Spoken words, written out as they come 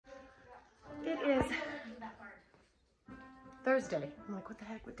Thursday. I'm like, what the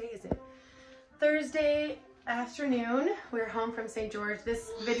heck, what day is it? Thursday afternoon. We're home from St. George.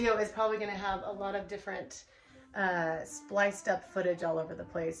 This video is probably gonna have a lot of different spliced up footage all over the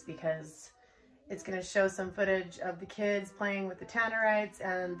place because it's gonna show some footage of the kids playing with the Tannerites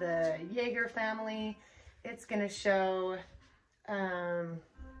and the Jaeger family. It's gonna show, I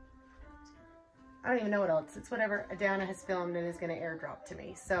don't even know what else. It's whatever Adana has filmed and is gonna airdrop to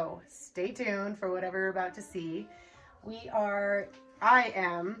me. So stay tuned for whatever you're about to see. I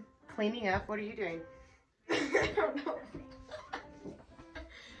am cleaning up. What are you doing? I don't know.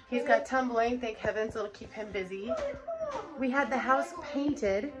 He's got tumbling, thank heavens, it'll keep him busy. We had the house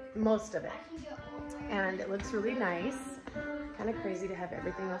painted, most of it, and it looks really nice. Kind of crazy to have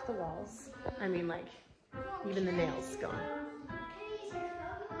everything off the walls. I mean, like, even the nails gone.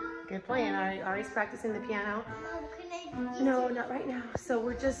 Good playing. Ari's practicing the piano. No, not right now. So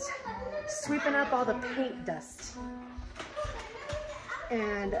we're just sweeping up all the paint dust.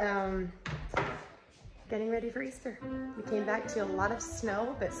 And getting ready for Easter. We came back to a lot of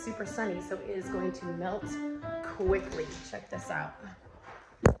snow, but super sunny, so it is going to melt quickly. Check this out.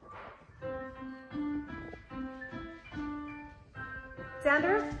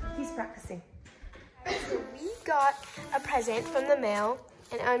 Xander, he's practicing. We got a present from the mail,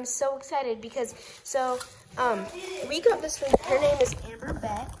 and I'm so excited because, we got this from, her name is Amber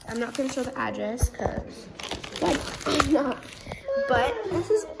Beck. I'm not going to show the address because, like, I'm not. But this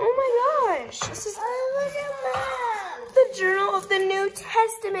is, oh my gosh, this is the Journal of the New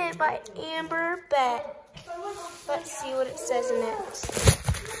Testament by Amber Beck. Let's see what it says in it.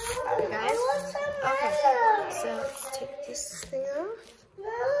 Alright guys, okay, so let's take this thing off.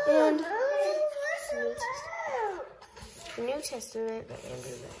 And the New Testament by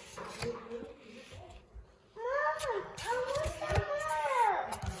Amber Beck.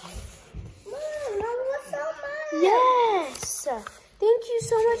 Yes! Thank you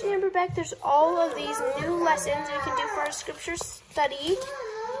so much, Amber Beck. There's all of these new lessons we can do for our scripture study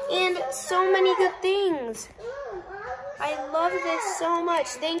and so many good things. I love this so much.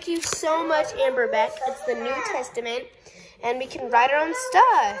 Thank you so much, Amber Beck. It's the New Testament, and we can write our own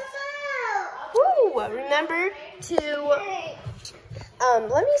stuff. Woo! Remember to,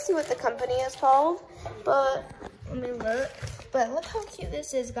 let me see what the company is called, but let me look. But look how cute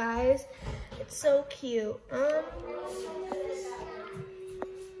this is, guys. It's so cute.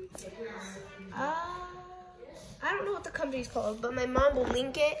 I don't know what the company's called, but my mom will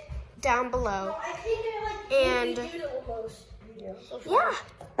link it down below. And yeah.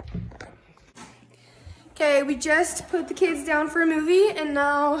 Okay, we just put the kids down for a movie, and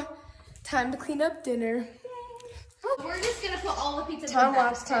now time to clean up dinner. We're just gonna put all the pizza. Time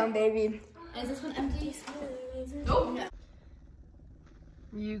lapse time, baby. Is this one empty? Nope. No.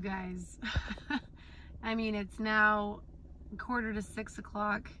 You guys, I mean, it's now 5:45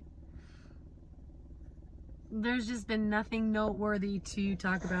 o'clock. There's just been nothing noteworthy to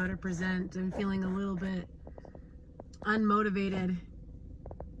talk about or present. I'm feeling a little bit unmotivated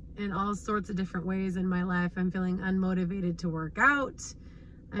in all sorts of different ways in my life. I'm feeling unmotivated to work out.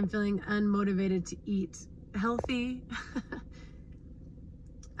 I'm feeling unmotivated to eat healthy.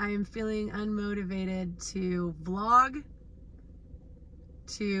 I am feeling unmotivated to vlog,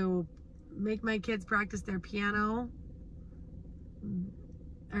 to make my kids practice their piano.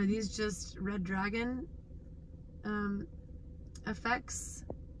 Are these just Red Dragon effects?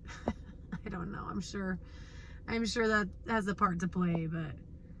 I don't know. I'm sure that has a part to play, but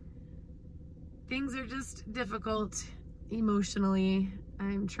things are just difficult emotionally.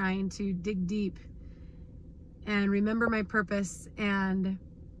 I'm trying to dig deep and remember my purpose and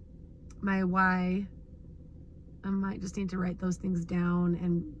my why. I might just need to write those things down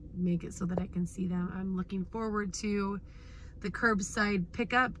and make it so that I can see them. I'm looking forward to the curbside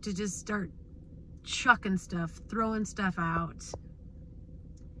pickup to just start chucking stuff, throwing stuff out,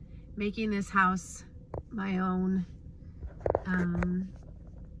 making this house my own. I'm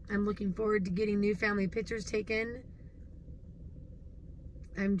looking forward to getting new family pictures taken.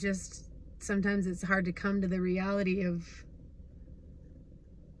 Sometimes it's hard to come to the reality of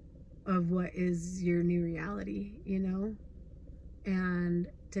what is your new reality, you know? And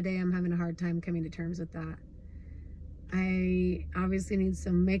today I'm having a hard time coming to terms with that. I obviously need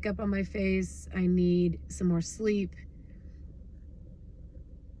some makeup on my face. I need some more sleep.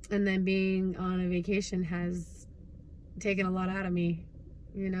 And then being on a vacation has taken a lot out of me,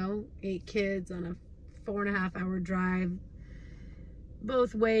 you know? 8 kids on a 4.5-hour drive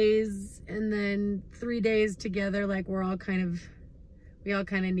both ways, and then 3 days together. Like we all kind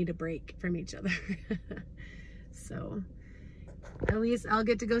of need a break from each other. So at least I'll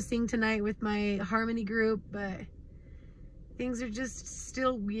get to go sing tonight with my harmony group, but things are just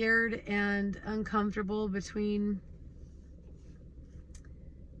still weird and uncomfortable between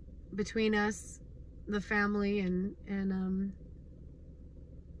us, the family, and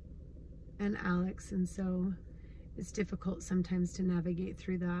Alex, and so it's difficult sometimes to navigate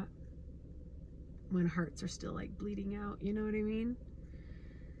through that when hearts are still like bleeding out, you know what I mean?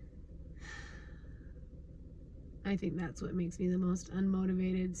 I think that's what makes me the most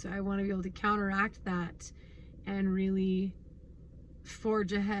unmotivated. So I want to be able to counteract that and really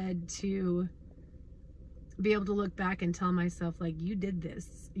forge ahead to be able to look back and tell myself, like, you did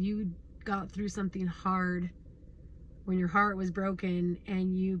this. You got through something hard when your heart was broken,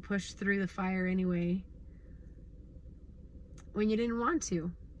 and you pushed through the fire anyway when you didn't want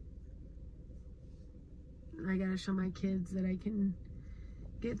to. I gotta show my kids that I can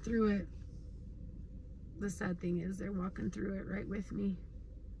get through it. The sad thing is they're walking through it right with me.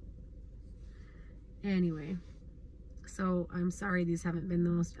 Anyway, so I'm sorry these haven't been the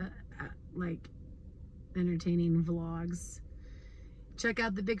most like entertaining vlogs. Check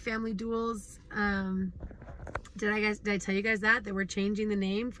out the Big Family Duels. Did I tell you guys that we're changing the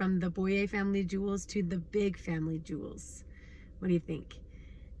name from the Boye Family Jewels to the Big Family Jewels? What do you think?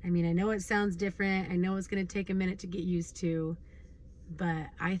 I mean, I know it sounds different. I know it's going to take a minute to get used to, but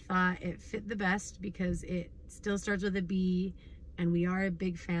I thought it fit the best because it still starts with a B, and we are a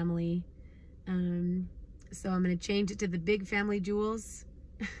big family. So I'm going to change it to the Big Family Jewels.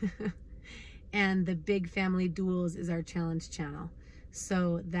 And the Big Family Duels is our challenge channel.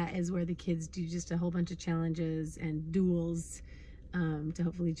 So that is where the kids do just a whole bunch of challenges and duels to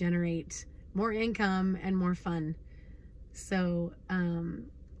hopefully generate more income and more fun. So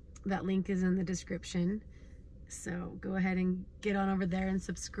that link is in the description. So go ahead and get on over there and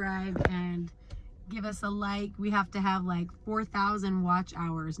subscribe and give us a like. We have to have like 4,000 watch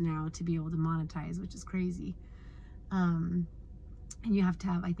hours now to be able to monetize, which is crazy. And you have to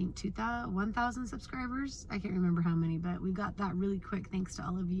have, I think, 1,000 subscribers. I can't remember how many, but we got that really quick thanks to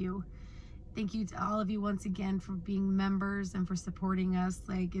all of you. Thank you to all of you once again for being members and for supporting us.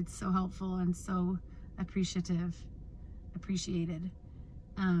 Like, it's so helpful and so appreciated.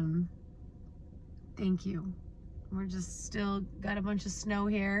 Thank you. We're just still got a bunch of snow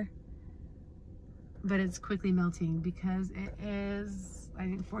here, but it's quickly melting because it is, I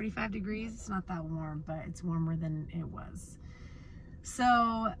think, 45 degrees. It's not that warm, but it's warmer than it was.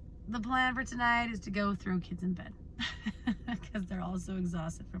 So the plan for tonight is to go throw kids in bed because they're all so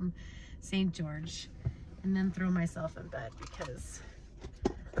exhausted from St. George, and then throw myself in bed because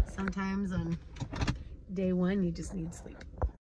sometimes on day one you just need sleep.